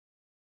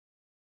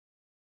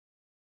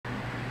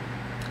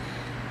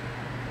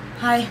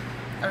Hi,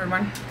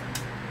 everyone.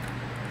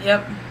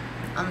 Yep,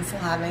 I'm still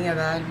having a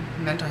bad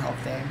mental health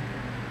day.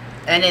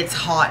 And it's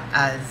hot,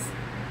 as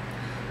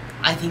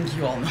I think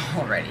you all know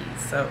already.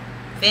 So,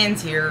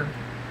 fans here,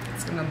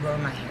 it's gonna blow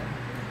my hair.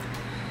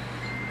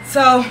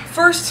 So,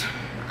 first,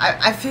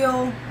 I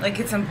feel like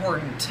it's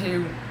important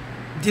to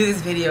do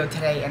this video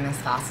today and as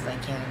fast as I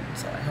can.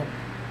 So, I hope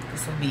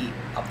this will be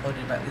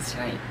uploaded by at least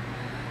tonight.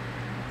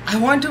 I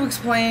want to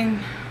explain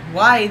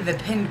why the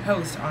pinned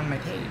post on my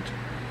page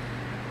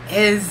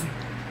is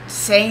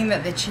saying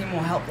that the CHIMO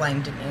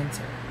helpline didn't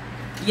answer.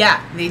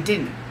 Yeah, they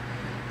didn't.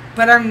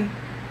 But I'm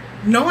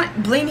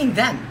not blaming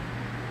them.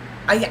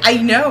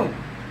 I know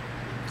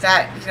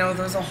that, you know,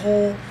 there's a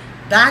whole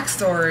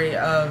backstory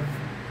of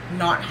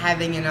not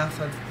having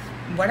enough of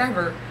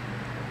whatever,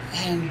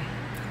 and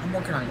I'm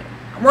working on it.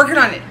 I'm working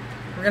on it.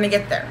 We're gonna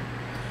get there.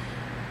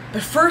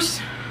 But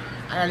first,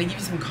 I gotta give you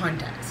some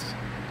context,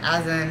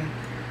 as in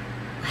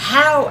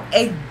how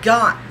it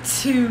got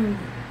to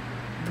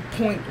the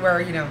point where,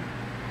 you know,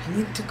 I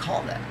need to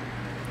call them.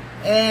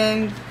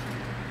 And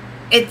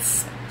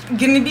it's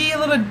gonna be a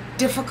little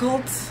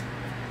difficult.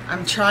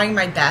 I'm trying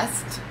my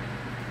best.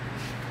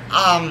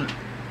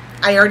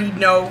 I already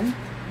know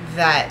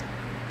that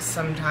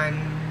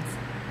sometimes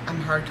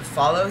I'm hard to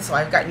follow, so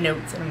I've got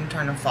notes and I'm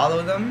trying to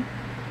follow them.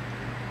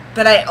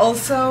 But I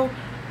also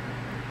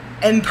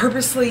am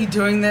purposely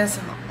doing this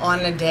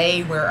on a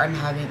day where I'm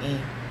having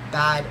a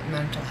bad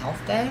mental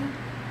health day,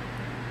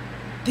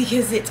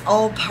 because it's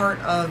all part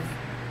of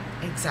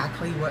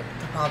exactly what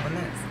the problem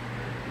is.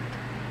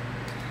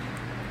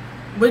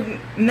 With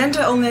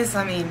mental illness,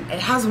 I mean, it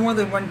has more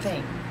than one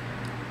thing.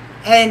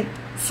 And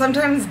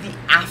sometimes the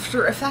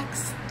after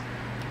effects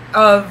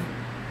of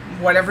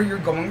whatever you're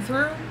going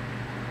through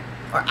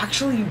are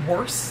actually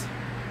worse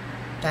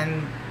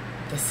than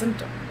the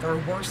symptom. They're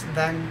worse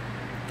than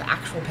the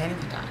actual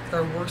panic attack.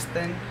 They're worse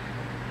than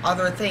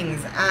other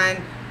things.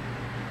 And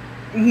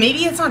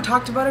maybe it's not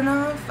talked about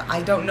enough.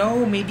 I don't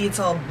know. Maybe it's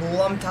all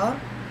lumped up.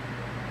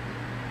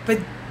 But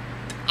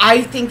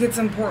I think it's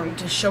important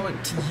to show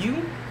it to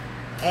you.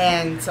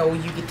 And so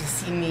you get to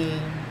see me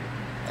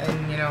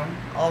and, you know,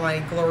 all my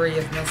glory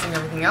of messing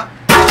everything up.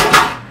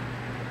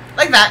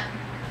 Like that.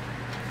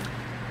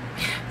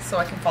 So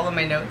I can follow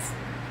my notes.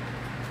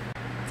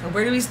 So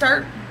where do we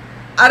start?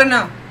 I don't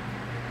know.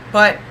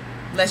 But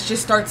let's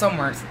just start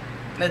somewhere.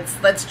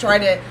 Let's try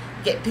to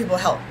get people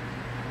help.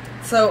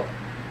 So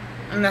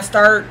I'm gonna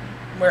start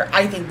where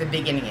I think the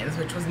beginning is,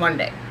 which was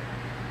Monday.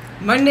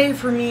 Monday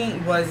for me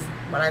was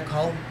what I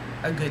call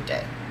a good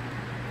day.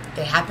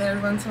 They happen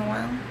every once in a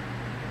while.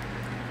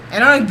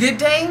 And on a good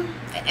day,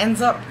 it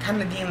ends up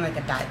kind of being like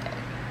a bad day.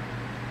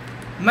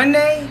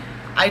 Monday,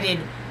 I did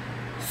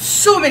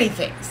so many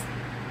things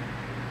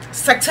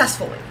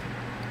successfully.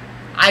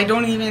 I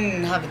don't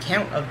even have a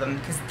count of them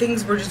because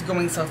things were just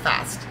going so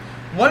fast.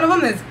 One of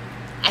them is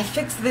I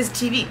fixed this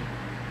TV.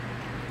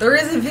 There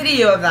is a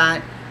video of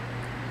that,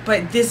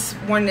 but this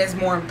one is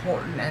more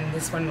important, and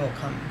this one will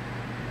come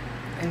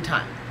in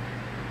time.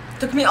 It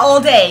took me all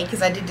day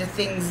because I did the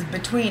things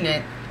between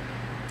it,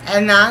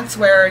 and that's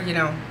where, you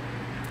know,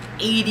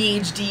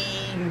 ADHD,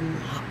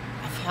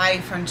 high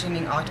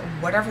functioning autism,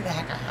 whatever the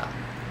heck I have,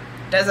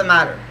 doesn't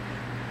matter.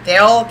 They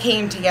all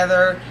came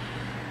together,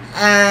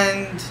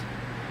 and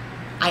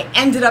I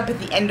ended up at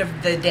the end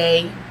of the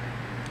day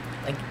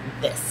like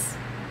this.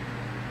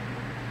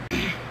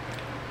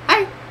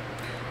 Hi.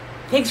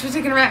 Thanks for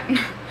sticking around.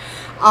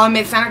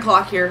 It's 9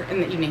 o'clock here in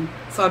the evening,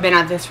 so I've been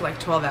at this for like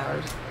 12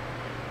 hours,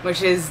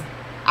 which has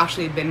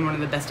actually been one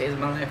of the best days of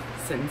my life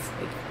since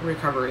like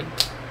recovery.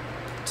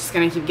 Just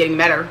gonna keep getting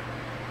better.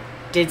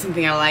 Did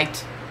something I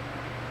liked.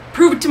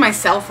 Proved to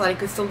myself that I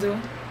could still do it.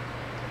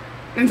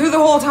 And through the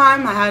whole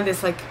time, I had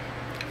this like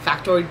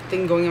factoid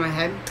thing going in my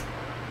head,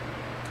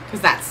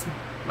 because that's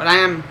what I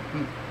am.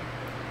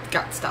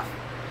 Got stuff.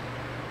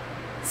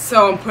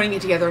 So I'm putting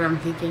it together and I'm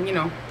thinking, you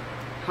know,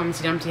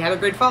 Humpty Dumpty had a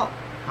great fall.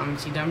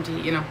 Humpty Dumpty,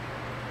 you know,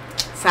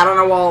 sat on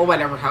a wall,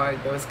 whatever, how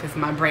it goes, because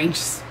my brain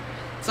just,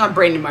 it's not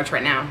braining much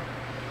right now.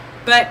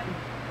 But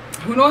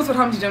who knows what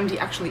Humpty Dumpty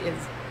actually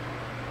is?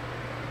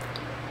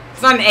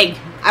 It's not an egg.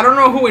 I don't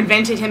know who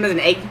invented him as an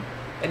egg,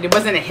 but it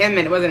wasn't a him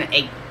and it wasn't an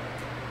egg.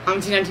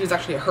 Humpty Dumpty was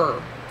actually a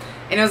her.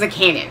 And it was a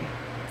cannon.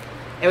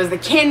 It was the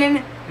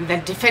cannon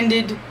that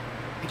defended,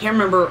 I can't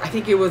remember, I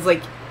think it was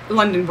like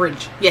London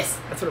Bridge. Yes,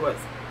 that's what it was.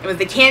 It was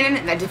the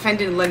cannon that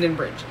defended London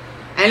Bridge.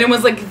 And it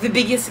was like the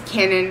biggest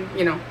cannon,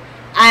 you know.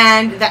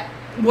 And that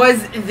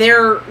was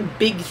their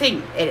big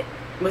thing. It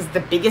was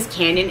the biggest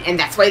cannon, and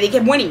that's why they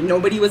kept winning.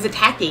 Nobody was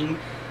attacking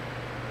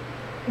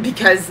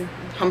because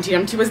Humpty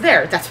Dumpty was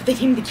there. That's what they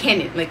named the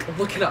cannon. Like,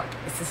 look it up.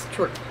 This is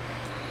true.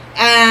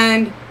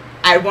 And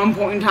at one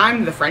point in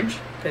time, the French,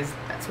 because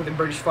that's what the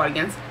British fought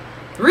against,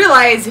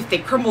 realized if they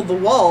crumbled the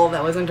wall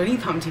that was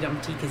underneath Humpty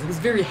Dumpty, because it was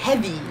very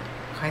heavy,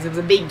 because it was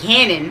a big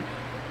cannon,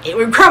 it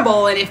would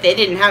crumble, and if they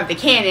didn't have the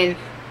cannon,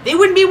 they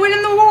wouldn't be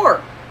winning the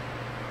war.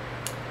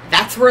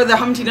 That's where the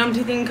Humpty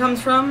Dumpty thing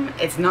comes from.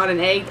 It's not an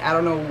egg. I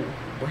don't know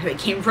where they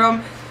came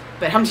from,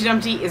 but Humpty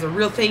Dumpty is a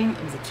real thing.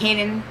 It was a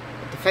cannon.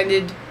 It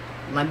defended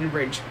London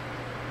Bridge.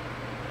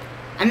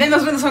 And then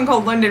there's another song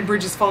called London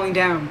Bridge is Falling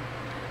Down.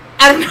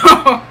 I don't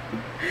know.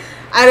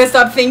 I had to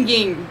stop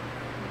thinking.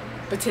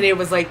 But today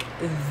was like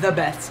the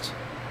best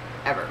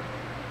ever.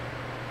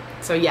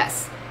 So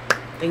yes,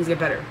 things get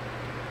better.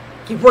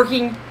 Keep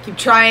working, keep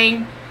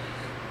trying.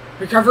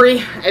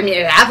 Recovery, I mean,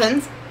 it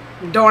happens.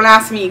 Don't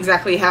ask me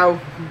exactly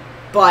how,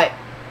 but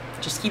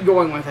just keep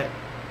going with it.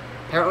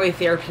 Apparently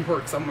therapy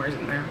works somewhere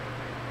in there.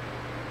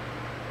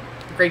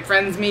 Great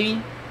friends,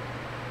 maybe?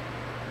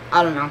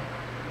 I don't know.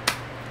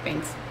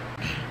 Thanks.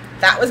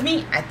 That was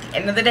me at the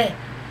end of the day.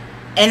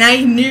 And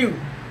I knew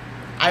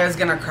I was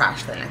gonna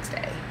crash the next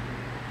day.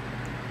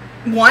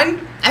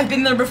 One, I've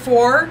been there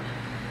before,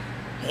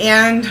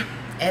 and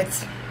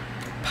it's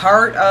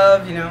part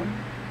of, you know,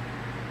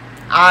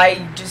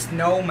 I just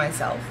know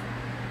myself.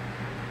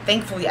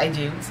 Thankfully I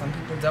do. Some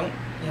people don't,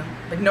 you know,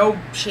 but no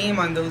shame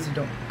on those who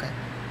don't, okay?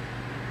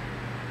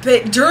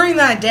 But during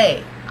that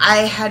day, I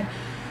had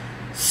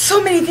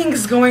so many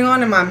things going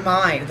on in my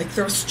mind. Like,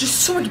 there was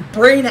just so much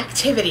brain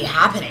activity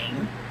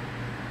happening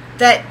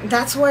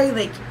that's why,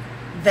 like,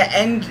 the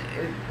end,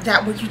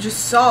 that what you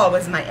just saw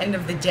was my end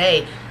of the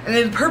day. And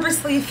I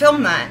purposely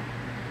filmed that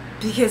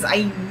because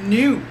I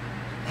knew,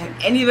 and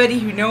anybody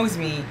who knows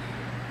me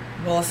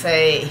will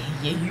say,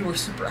 yeah, you were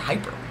super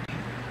hyper.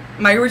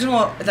 My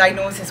original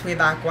diagnosis way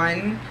back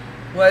when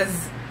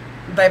was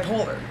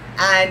bipolar,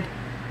 and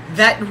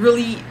that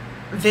really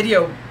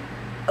video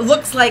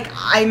looks like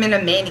I'm in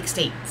a manic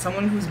state.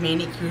 Someone who's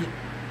manic,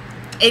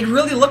 it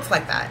really looks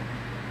like that.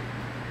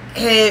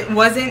 It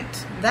wasn't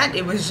that,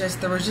 it was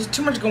just, there was just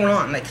too much going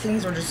on. Like,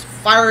 things were just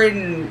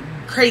firing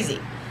crazy.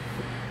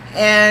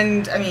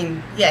 And, I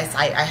mean, yes,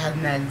 I have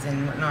meds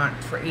and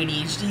whatnot for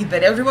ADHD,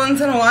 but every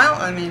once in a while,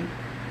 I mean,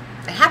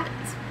 it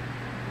happens.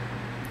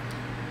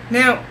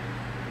 Now,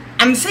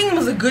 I'm saying it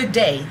was a good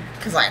day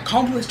because I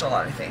accomplished a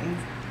lot of things,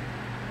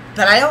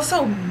 but I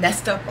also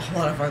messed up a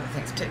lot of other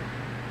things too.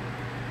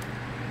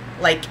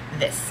 Like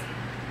this.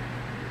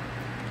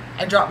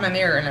 I dropped my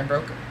mirror and I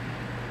broke it.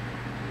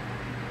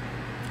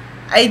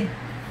 I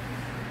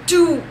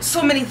do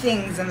so many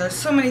things, and there's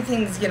so many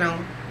things, you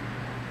know,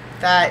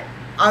 that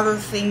other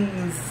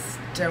things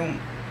don't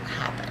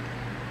happen.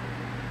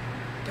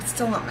 But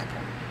still not my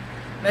point.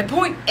 My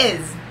point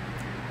is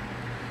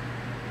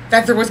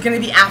that there was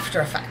going to be after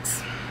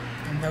effects.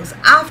 And those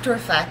after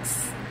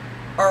effects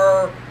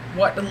are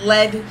what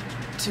led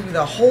to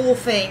the whole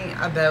thing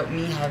about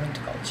me having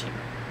to call CHIMO.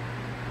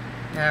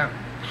 Now,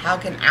 how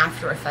can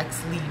after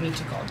effects lead me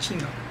to call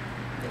CHIMO?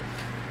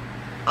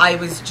 I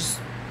was just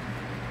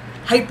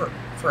hyper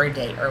for a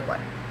day, or what?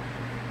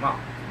 Well,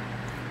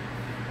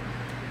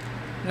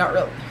 not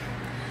really.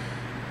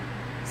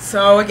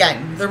 So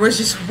again, there was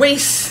just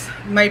waste.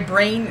 My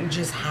brain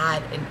just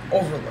had an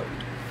overload.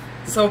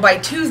 So by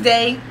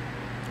Tuesday,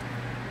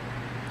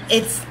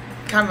 it's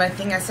kind of a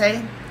thing I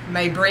say,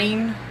 my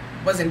brain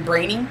wasn't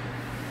braining.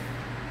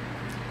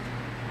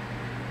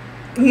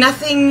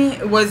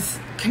 Nothing was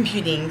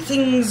computing.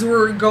 Things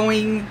were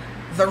going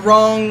the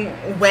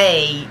wrong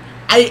way.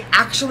 I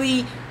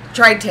actually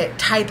tried to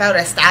type out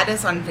a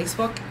status on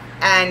Facebook,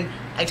 and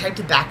I typed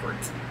it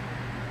backwards.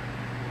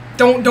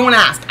 Don't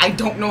ask. I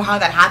don't know how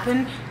that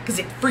happened, because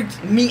it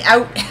freaked me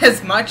out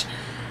as much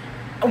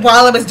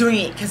while I was doing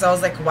it, because I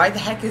was like, why the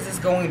heck is this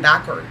going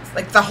backwards?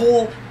 Like, the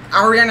whole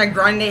Ariana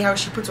Grande, how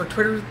she puts her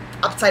Twitter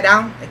upside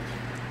down, like,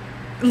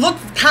 it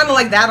looked kind of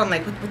like that. I'm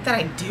like, what did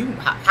I do?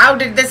 How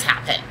did this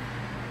happen?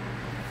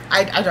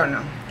 I don't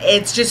know.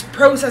 It's just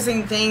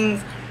processing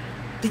things,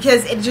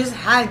 because it just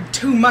had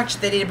too much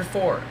the day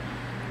before.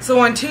 So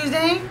on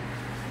Tuesday,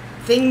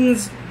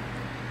 things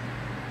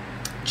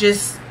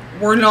just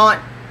were not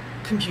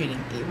computing.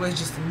 It was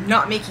just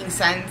not making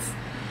sense.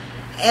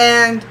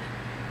 And,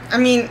 I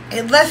mean,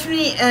 it left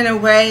me in a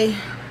way,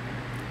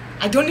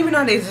 I don't even know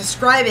how to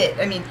describe it.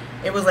 I mean,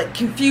 it was like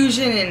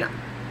confusion and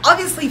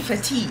obviously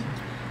fatigue.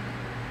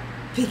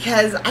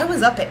 Because I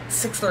was up at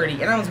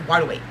 6:30 and I was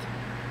wide awake.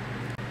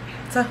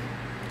 So,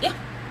 yeah.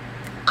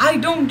 I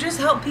don't just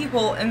help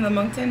people in the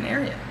Moncton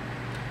area.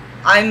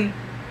 I'm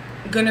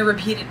gonna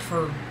repeat it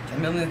for the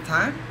millionth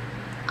time.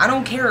 I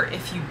don't care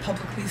if you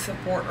publicly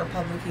support or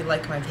publicly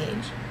like my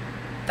page.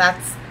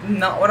 That's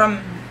not what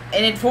I'm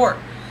in it for.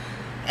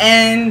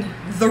 And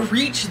the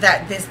reach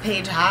that this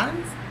page has,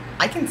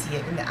 I can see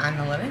it in the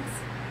analytics.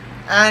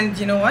 And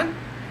you know what?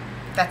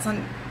 That's not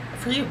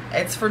for you.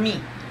 It's for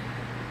me.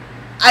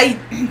 I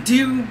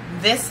do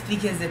this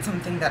because it's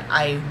something that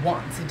I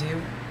want to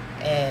do.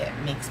 It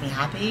makes me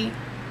happy.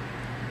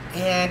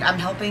 And I'm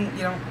helping,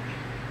 you know,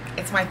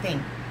 it's my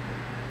thing.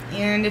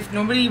 And if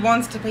nobody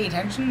wants to pay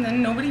attention,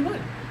 then nobody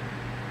would.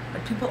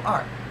 But people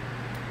are.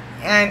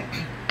 And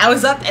I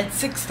was up at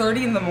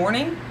 6:30 in the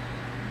morning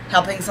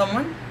helping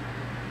someone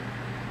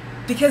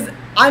because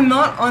I'm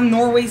not on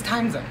Norway's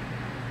time zone.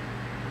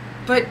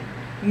 But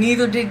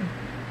neither did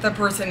the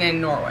person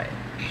in Norway.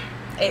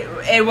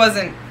 It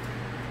wasn't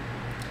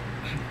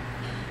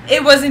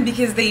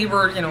because they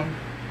were, you know,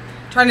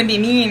 trying to be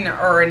mean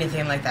or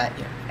anything like that.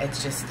 You know,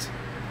 it's just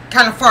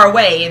kind of far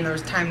away and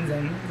there's time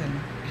zones, and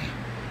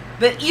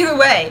But either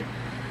way,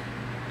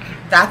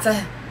 that's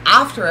a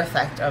after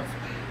effect of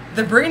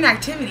the brain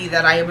activity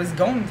that I was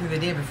going through the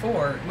day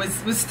before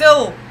was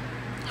still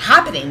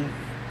happening.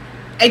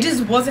 It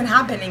just wasn't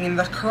happening in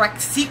the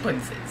correct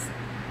sequences.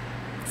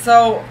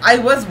 So I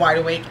was wide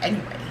awake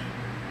anyway.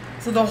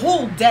 So the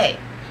whole day,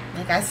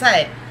 like I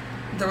said,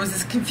 there was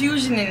this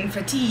confusion and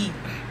fatigue,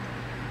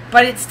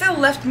 but it still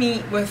left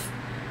me with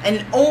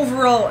an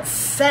overall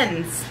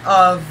sense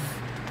of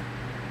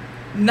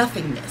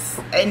nothingness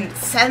and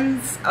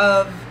sense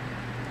of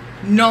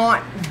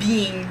not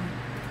being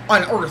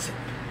on Earth.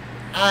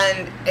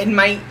 And in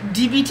my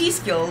DBT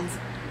skills,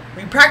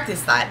 we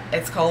practice that.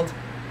 It's called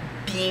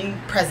being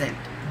present,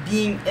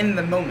 being in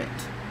the moment.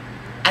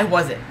 I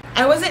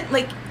wasn't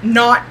like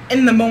not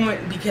in the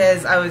moment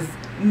because I was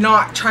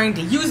not trying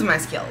to use my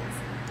skills.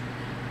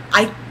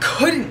 I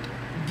couldn't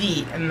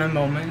be in the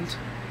moment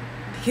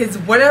because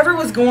whatever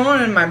was going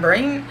on in my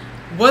brain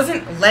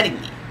wasn't letting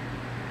me.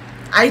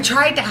 I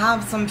tried to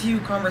have some few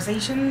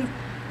conversations.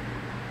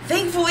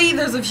 Thankfully,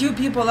 there's a few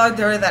people out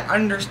there that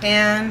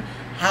understand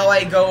how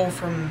I go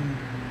from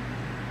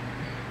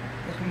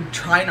what I'm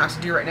trying not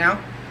to do right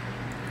now,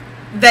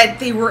 that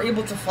they were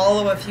able to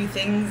follow a few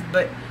things,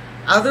 but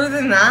other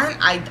than that,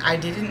 I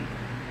didn't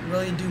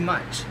really do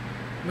much,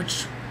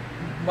 which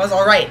was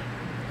alright.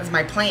 Was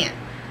my plan.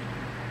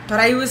 But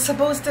I was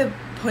supposed to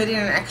put in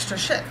an extra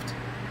shift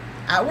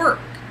at work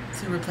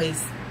to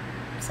replace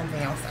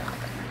something else that happened.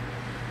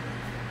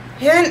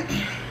 And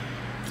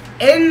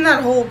in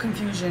that whole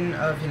confusion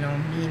of,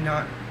 me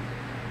not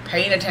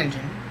paying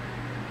attention,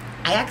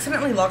 I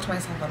accidentally locked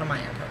myself out of my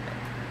apartment.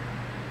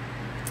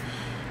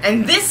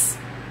 And this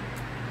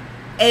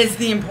is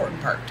the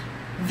important part.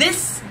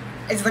 This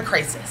is the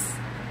crisis.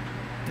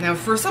 Now,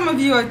 for some of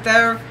you out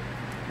there,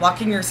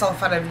 locking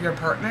yourself out of your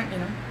apartment,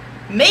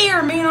 may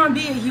or may not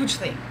be a huge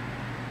thing.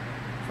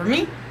 For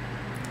me,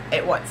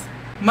 it was.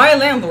 My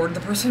landlord, the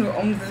person who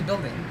owns this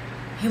building,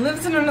 he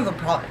lives in another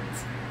province.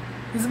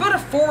 He's about a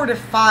 4 to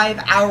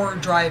 5 hour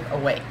drive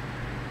away.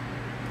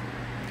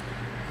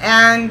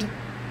 And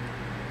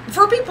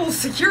for people's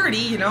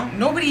security,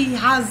 nobody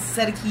has a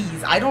set of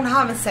keys. I don't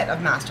have a set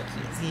of master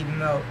keys, even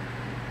though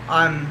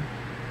I'm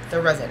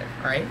the resident,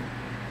 right?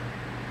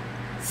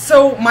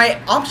 So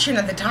my option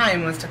at the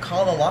time was to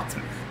call the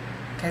locksmith,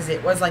 because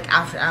it was like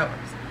after hours.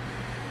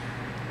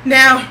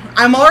 Now,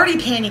 I'm already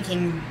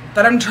panicking,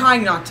 but I'm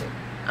trying not to.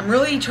 I'm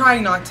really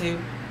trying not to.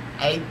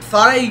 I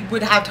thought I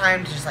would have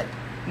time to just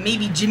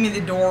maybe jimmy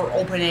the door,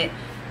 open it,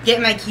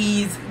 get my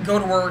keys, go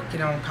to work,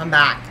 come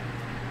back.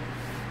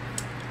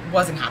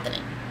 Wasn't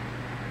happening.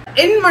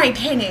 In my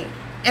panic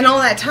and all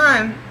that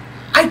time,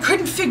 I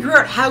couldn't figure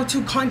out how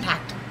to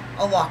contact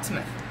a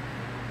locksmith.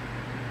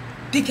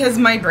 Because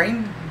my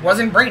brain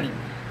wasn't braining.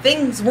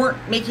 Things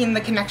weren't making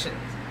the connections.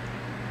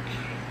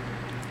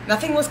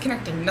 Nothing was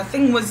connecting.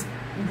 Nothing was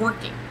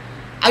working.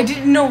 I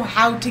didn't know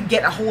how to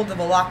get a hold of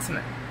a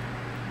locksmith.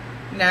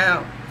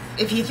 Now,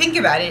 if you think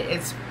about it,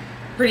 it's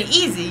pretty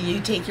easy. You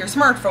take your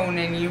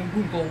smartphone and you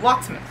Google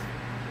locksmith.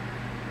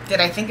 Did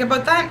I think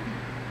about that?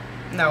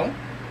 No.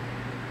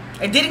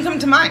 It didn't come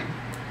to mind.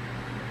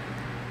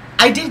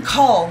 I did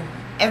call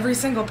every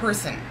single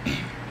person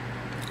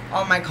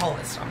on my call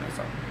list on my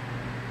phone.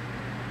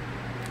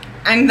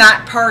 And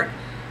that part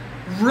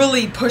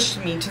really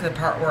pushed me to the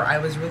part where I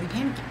was really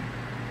panicking.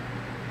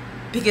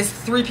 Because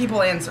 3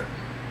 people answered.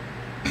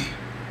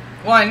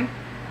 One,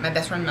 my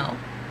best friend Mel.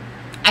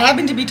 I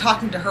happened to be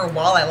talking to her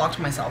while I locked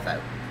myself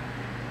out.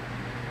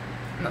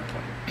 Another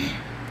point.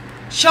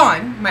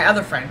 Sean, my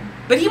other friend,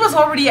 but he was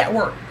already at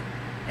work.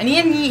 And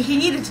he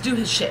needed to do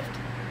his shift.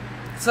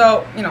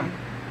 So,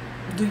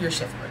 do your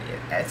shift, buddy.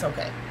 It's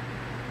okay.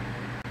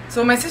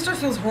 So my sister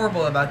feels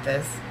horrible about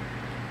this.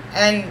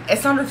 And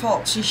it's not her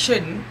fault. She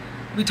shouldn't.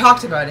 We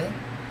talked about it.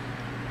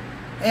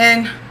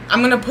 And I'm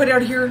going to put it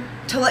out here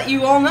to let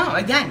you all know.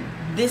 Again,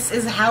 this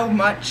is how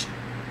much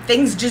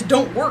things just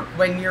don't work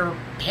when you're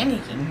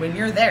panicking, when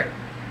you're there.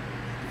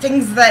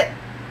 Things that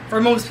for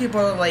most people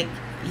are like,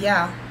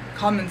 yeah,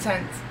 common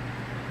sense.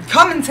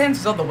 Common sense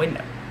was out the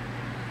window.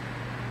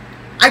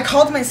 I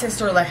called my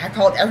sister, I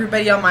called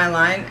everybody on my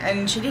line,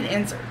 and she didn't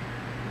answer.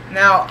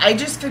 Now, I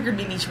just figured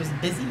maybe she was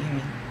busy.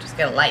 Just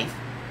got a life.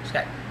 She's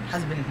got a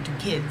husband and 2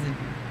 kids and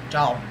a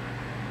job.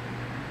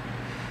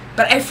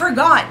 But I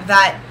forgot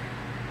that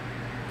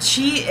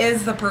she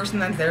is the person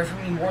that's there for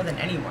me more than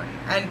anyone.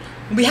 And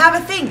we have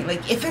a thing,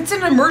 if it's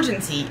an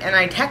emergency and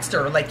I text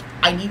her,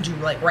 I need you,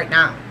 right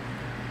now,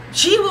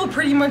 she will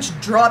pretty much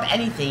drop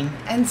anything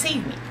and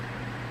save me.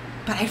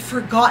 But I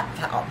forgot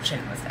that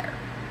option was there.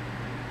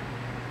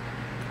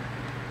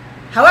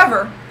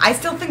 However, I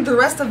still think the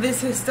rest of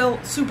this is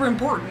still super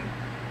important.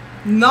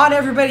 Not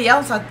everybody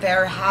else out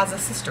there has a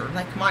sister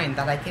like mine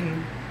that I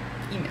can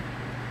email,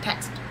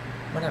 text,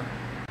 whatever.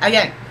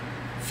 Again,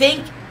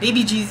 thank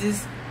baby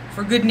Jesus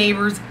for good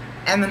neighbors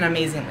and an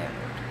amazing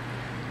landlord.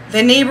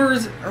 The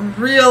neighbors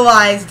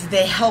realized,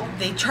 they helped,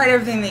 they tried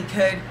everything they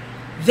could.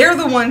 They're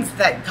the ones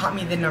that got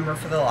me the number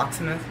for the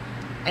locksmith,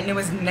 and it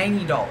was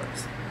 $90.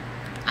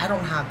 I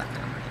don't have that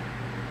kind of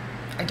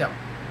money. I don't.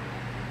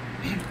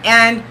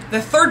 And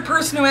the third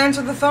person who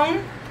answered the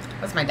phone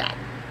was my dad.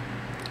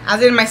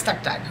 As in my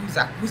stepdad. Who's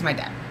that? Who's my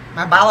dad?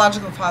 My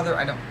biological father,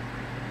 I don't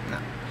know.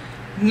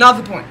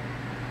 Not the point.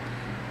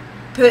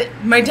 But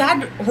my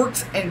dad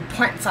works in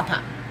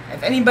Pointe-Sapin.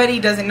 If anybody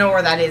doesn't know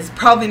where that is,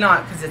 probably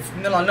not, because it's in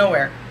the middle of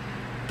nowhere.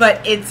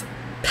 But it's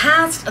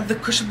past the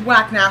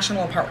Cushbuac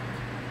National Park,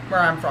 where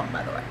I'm from,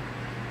 by the way.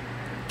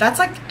 That's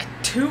like a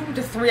 2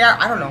 to 3 hour,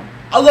 I don't know,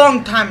 a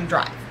long time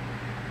drive.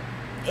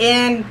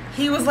 And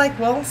he was like,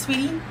 well,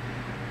 sweetie,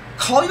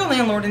 call your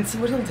landlord and see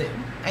what he'll do.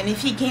 And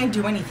if he can't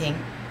do anything,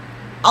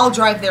 I'll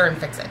drive there and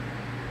fix it.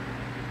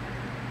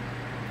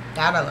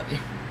 Dad, I love you.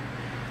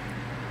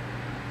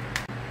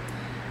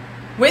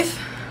 With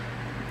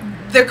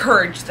the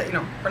courage that,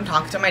 from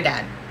talking to my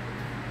dad,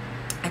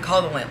 I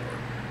called the landlord.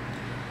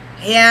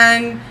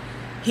 And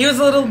he was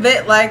a little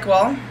bit like,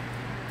 well,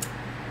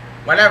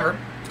 whatever,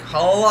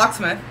 call a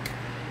locksmith.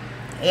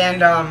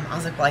 And I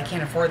was like, well, I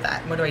can't afford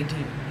that. What do I do?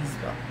 He's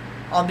like, well,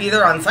 I'll be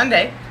there on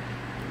Sunday.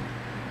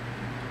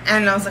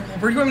 And I was like, well,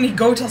 where do you want me to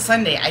go till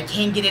Sunday? I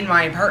can't get in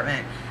my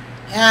apartment.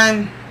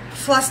 And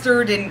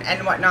flustered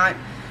and whatnot.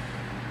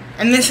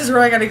 And this is where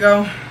I gotta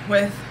go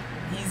with,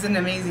 he's an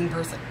amazing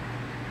person.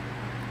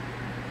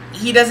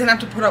 He doesn't have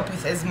to put up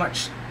with as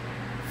much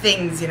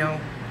things,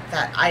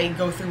 that I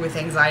go through with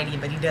anxiety,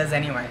 but he does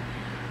anyway.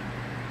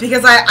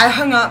 Because I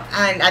hung up,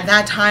 and at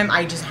that time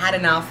I just had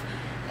enough.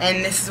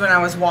 And this is when I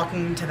was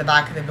walking to the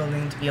back of the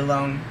building to be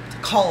alone, to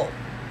call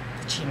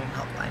the CHIMO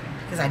helpline.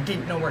 Because I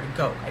didn't know where to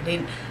go. I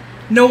didn't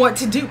know what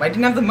to do. I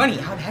didn't have the money.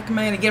 How the heck am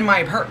I going to get in my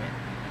apartment?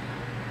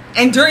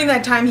 And during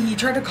that time, he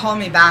tried to call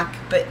me back,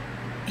 but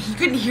he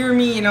couldn't hear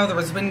me. There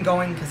was wind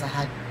going because I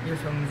had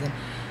earphones in.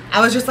 I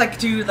was just like,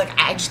 dude,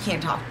 I just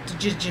can't talk.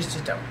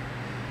 Just don't.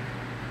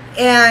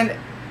 And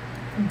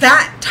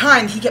that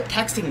time, he kept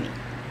texting me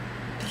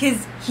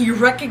because he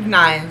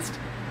recognized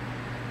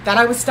that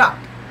I was stuck.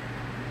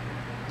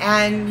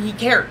 And he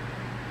cared.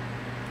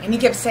 And he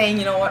kept saying,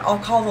 you know what, I'll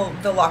call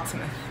the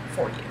locksmith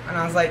for you. And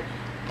I was like,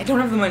 I don't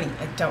have the money.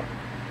 I don't.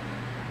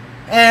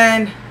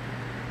 And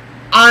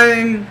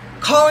I'm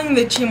calling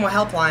the CHIMO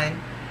helpline,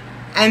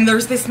 and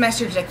there's this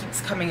message that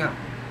keeps coming up.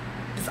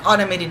 This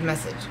automated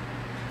message.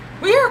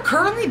 We are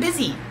currently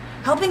busy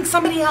helping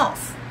somebody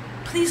else.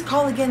 Please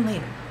call again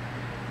later.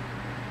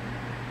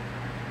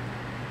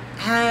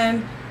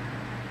 And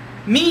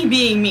me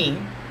being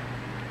me,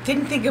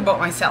 didn't think about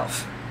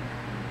myself.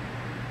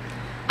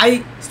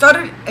 I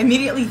started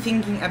immediately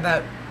thinking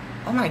about,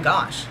 oh my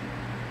gosh,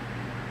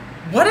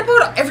 what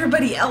about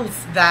everybody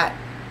else that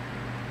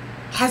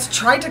has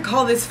tried to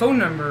call this phone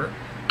number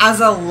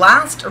as a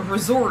last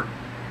resort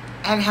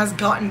and has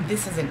gotten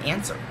this as an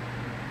answer?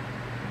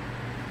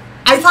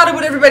 I thought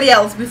about everybody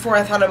else before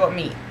I thought about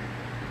me.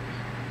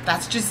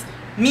 That's just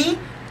me.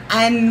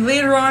 And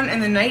later on in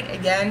the night,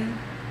 again,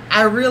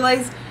 I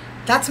realized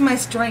that's my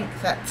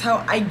strength. That's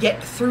how I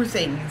get through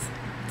things.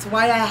 It's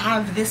why I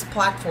have this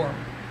platform.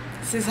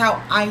 This is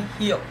how I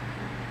heal.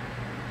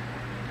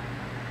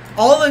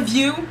 All of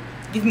you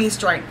give me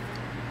strength.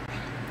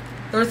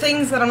 There are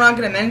things that I'm not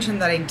going to mention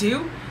that I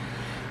do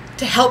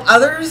to help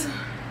others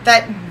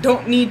that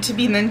don't need to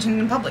be mentioned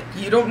in public.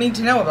 You don't need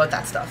to know about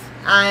that stuff.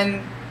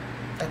 And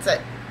that's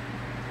it.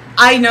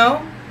 I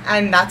know,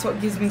 and that's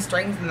what gives me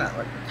strength and that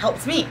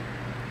helps me.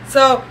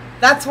 So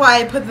that's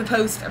why I put the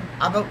post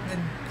about the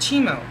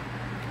CHIMO.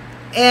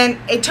 And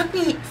it took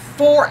me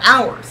 4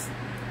 hours.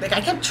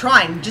 I kept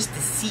trying just to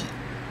see.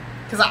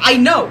 Because I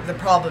know the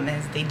problem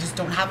is they just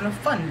don't have enough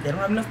funds. They don't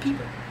have enough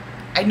people.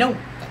 I know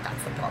that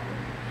that's the problem.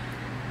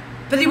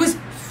 But it was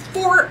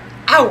 4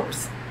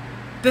 hours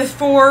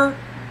before,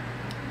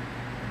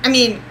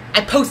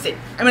 I posted.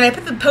 I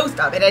put the post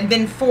up. It had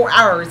been 4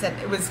 hours and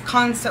it was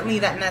constantly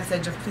that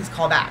message of please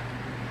call back.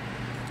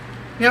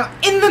 Now,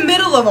 in the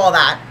middle of all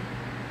that,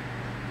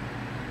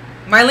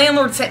 my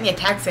landlord sent me a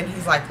text and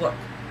he's like, look,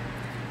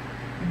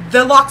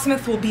 the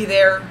locksmith will be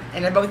there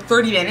in about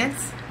 30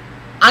 minutes.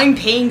 I'm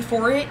paying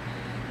for it.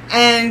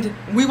 And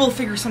we will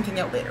figure something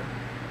out later.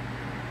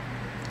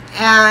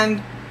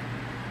 And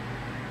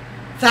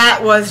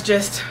that was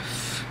just...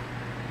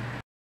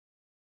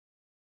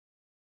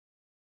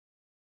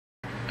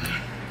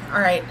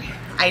 Alright,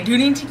 I do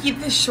need to keep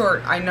this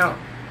short, I know.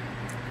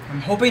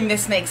 I'm hoping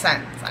this makes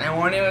sense. And I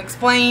want to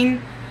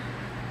explain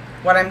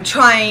what I'm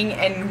trying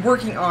and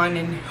working on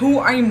and who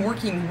I'm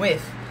working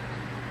with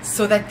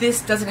so that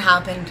this doesn't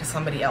happen to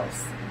somebody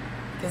else.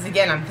 Because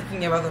again, I'm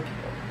thinking of other people.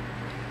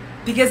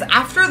 Because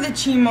after the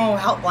CHIMO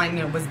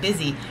helpline was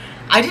busy,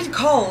 I did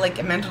call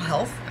a mental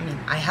health.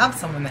 I have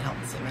someone that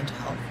helps with mental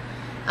health.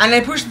 And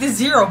I pushed the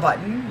 0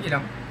 button,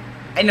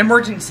 an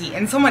emergency,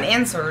 and someone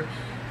answered.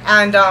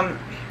 And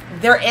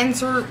their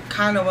answer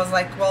kind of was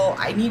like, well,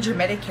 I need your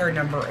Medicare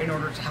number in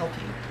order to help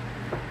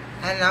you.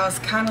 And I was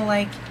kind of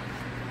like,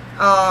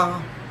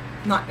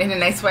 not in a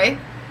nice way.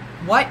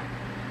 What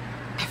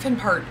effing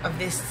part of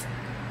this,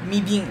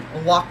 me being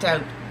locked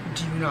out,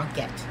 do you not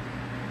get?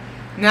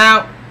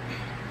 Now,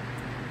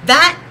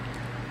 that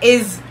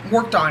is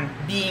worked on,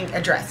 being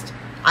addressed.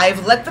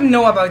 I've let them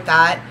know about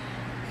that,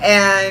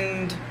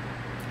 and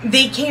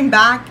they came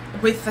back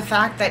with the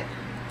fact that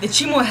the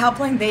CHIMO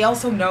helpline, they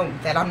also know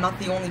that I'm not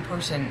the only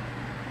person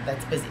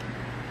that's busy.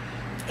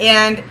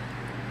 And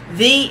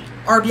they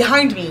are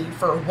behind me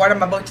for what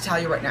I'm about to tell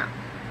you right now.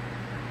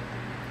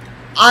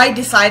 I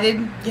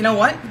decided, you know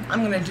what?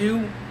 I'm going to do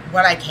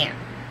what I can.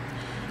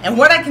 And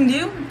what I can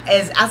do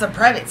is, as a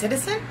private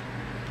citizen,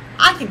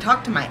 I can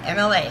talk to my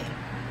MLA.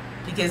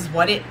 Because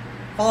what it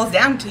falls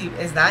down to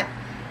is that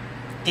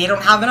they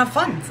don't have enough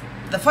funds.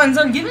 The funds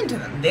aren't given to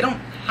them. They don't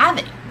have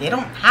it. They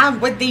don't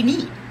have what they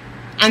need.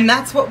 And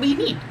that's what we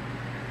need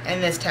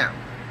in this town.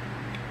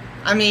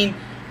 I mean,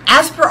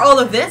 as per all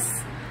of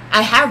this,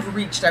 I have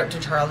reached out to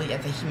Charlie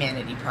at the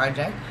Humanity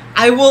Project.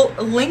 I will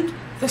link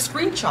the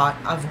screenshot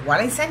of what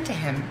I sent to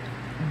him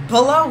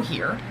below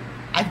here.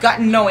 I've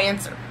gotten no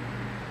answer.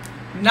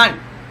 None.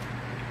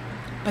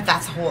 But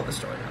that's a whole other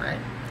story, right?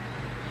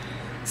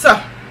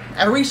 So,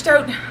 I reached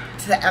out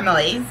to the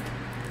MLAs.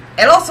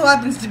 It also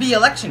happens to be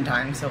election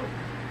time, so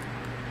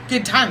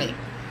good timing.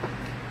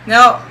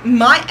 Now,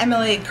 my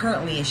MLA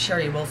currently is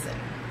Sherry Wilson.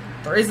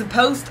 There is a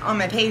post on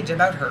my page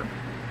about her.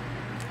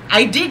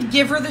 I did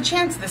give her the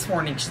chance this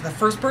morning. She's the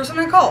first person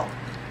I called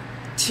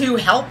to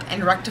help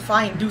and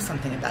rectify and do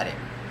something about it.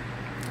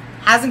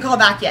 Hasn't called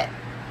back yet.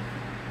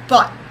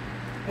 But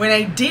when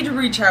I did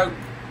reach out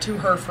to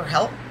her for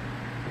help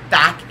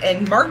back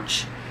in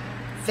March,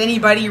 if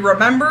anybody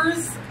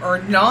remembers or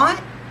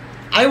not,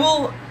 I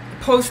will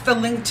post the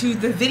link to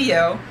the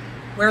video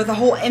where the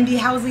whole MB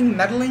housing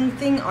meddling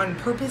thing on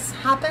purpose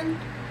happened.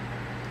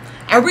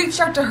 I reached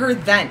out to her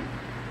then.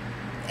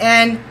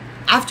 And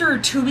after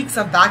 2 weeks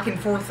of back and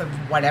forth of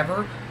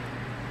whatever,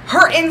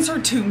 her answer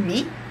to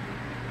me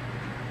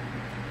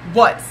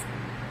was,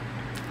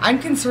 I'm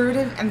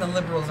conservative and the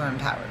liberals are in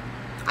power.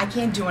 I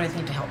can't do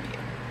anything to help you.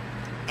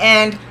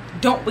 And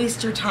don't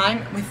waste your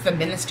time with the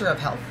Minister of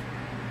Health,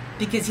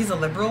 because he's a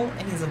liberal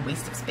and he's a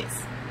waste of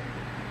space.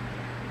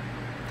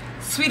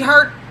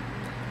 Sweetheart,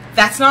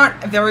 that's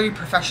not very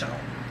professional.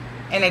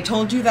 And I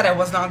told you that I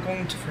was not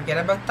going to forget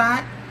about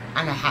that,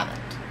 and I haven't.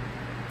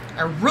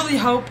 I really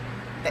hope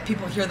that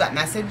people hear that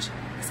message,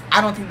 because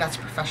I don't think that's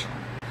professional.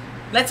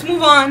 Let's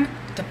move on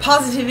to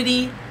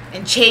positivity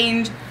and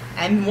change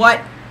and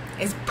what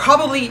is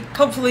probably,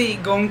 hopefully,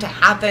 going to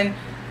happen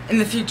in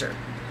the future.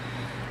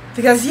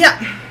 Because,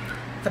 yeah,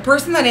 the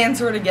person that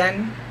answered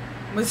again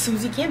was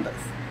Susy Campos.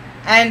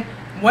 And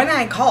when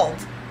I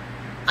called,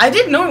 I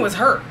didn't know it was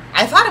her.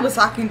 I thought I was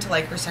talking to,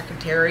 like, her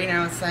secretary, and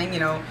I was saying, you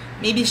know,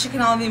 maybe she can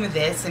help me with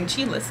this, and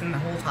she listened the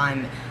whole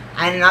time.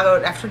 And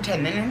about after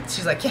 10 minutes,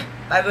 she's like, yeah,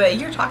 by the way,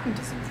 you're talking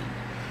to Susy.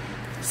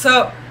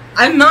 So,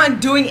 I'm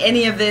not doing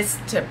any of this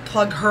to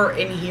plug her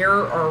in here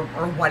or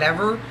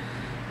whatever.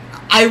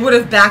 I would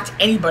have backed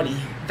anybody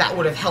that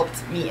would have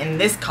helped me in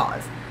this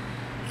cause.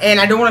 And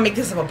I don't want to make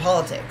this about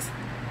politics.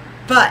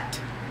 But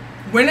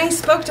when I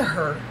spoke to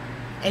her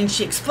and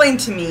she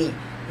explained to me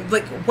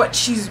like what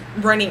she's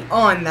running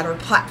on, that her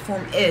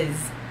platform is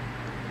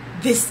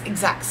this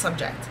exact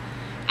subject,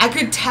 I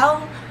could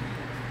tell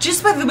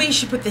just by the way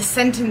she put the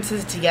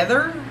sentences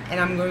together, and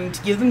I'm going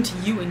to give them to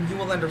you and you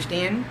will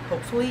understand,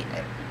 hopefully,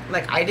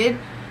 like I did.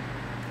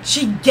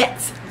 She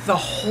gets the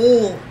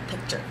whole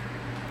picture.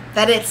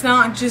 That it's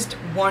not just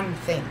one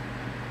thing.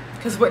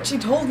 Because what she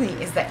told me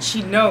is that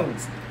she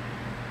knows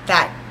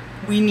that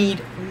we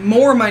need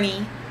more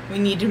money, we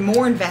need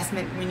more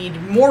investment, we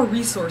need more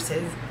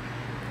resources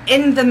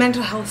in the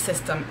mental health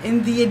system,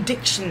 in the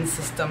addiction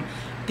system,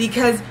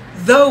 because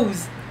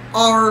those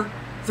are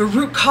the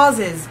root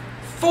causes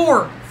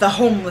for the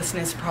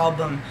homelessness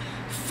problem,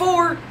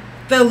 for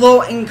the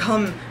low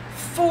income,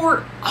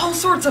 for all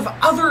sorts of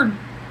other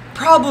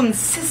problems,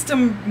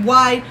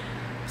 system-wide,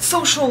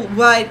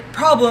 social-wide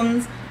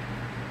problems,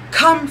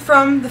 come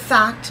from the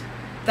fact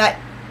that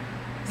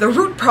the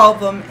root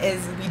problem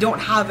is we don't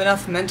have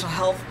enough mental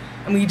health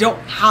and we don't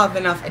have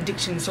enough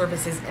addiction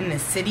services in the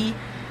city.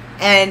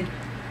 And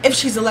if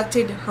she's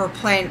elected, her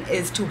plan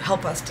is to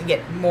help us to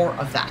get more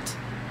of that.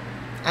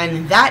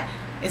 And that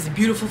is a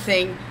beautiful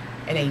thing,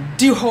 and I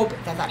do hope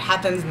that that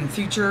happens in the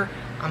future.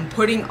 I'm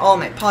putting all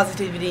my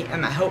positivity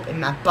and my hope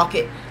in that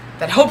bucket,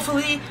 that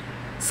hopefully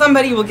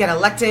somebody will get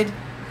elected,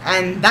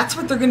 and that's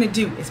what they're going to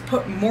do, is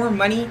put more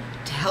money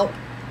to help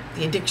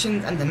the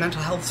addictions and the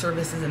mental health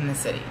services in the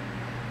city.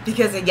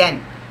 Because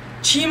again,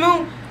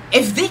 CHIMO,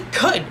 if they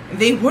could,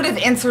 they would have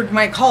answered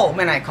my call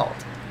when I called.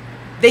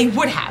 They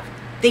would have.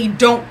 They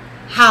don't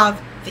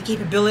have the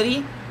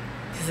capability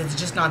because it's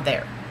just not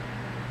there.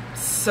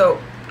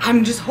 So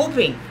I'm just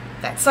hoping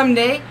that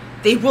someday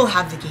they will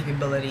have the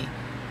capability.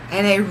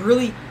 And I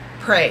really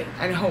pray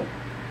and hope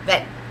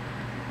that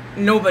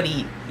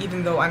nobody,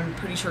 even though I'm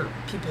pretty sure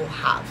people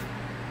have,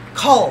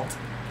 called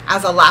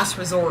as a last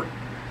resort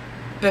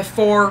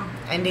before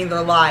ending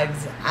their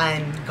lives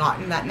and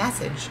gotten that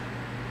message.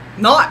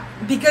 Not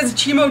because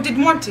CHIMO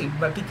didn't want to,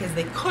 but because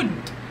they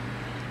couldn't.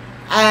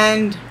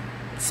 And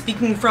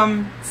speaking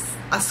from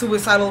a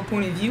suicidal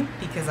point of view,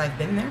 because I've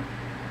been there,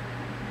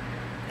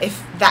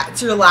 if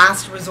that's your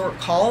last resort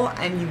call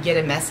and you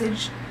get a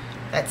message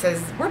that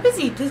says, we're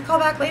busy, please call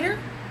back later,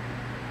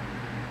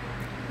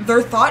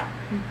 their thought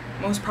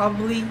most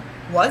probably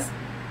was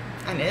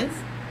and is,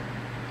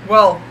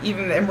 well,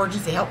 even the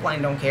emergency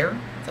helpline don't care,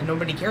 so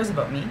nobody cares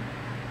about me.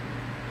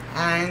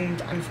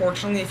 And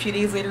unfortunately, a few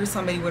days later,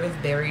 somebody would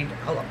have buried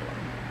a loved one.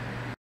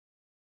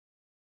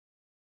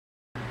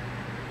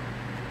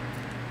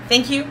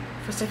 Thank you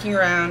for sticking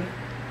around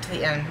to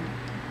the end.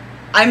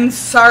 I'm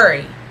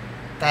sorry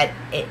that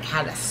it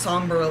had a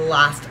somber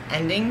last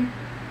ending,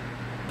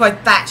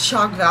 but that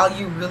shock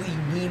value really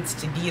needs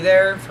to be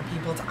there for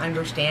people to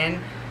understand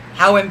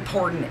how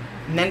important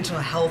mental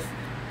health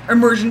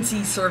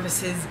emergency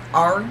services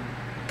are,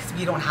 because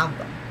we don't have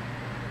them.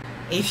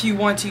 If you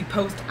want to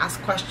post,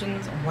 ask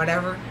questions, or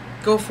whatever,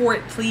 go for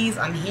it, please.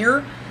 I'm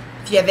here.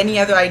 If you have any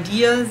other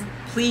ideas,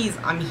 please,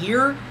 I'm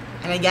here.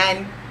 And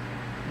again,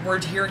 we're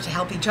here to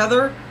help each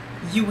other.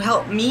 You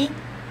help me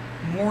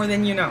more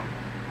than you know.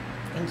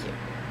 Thank you.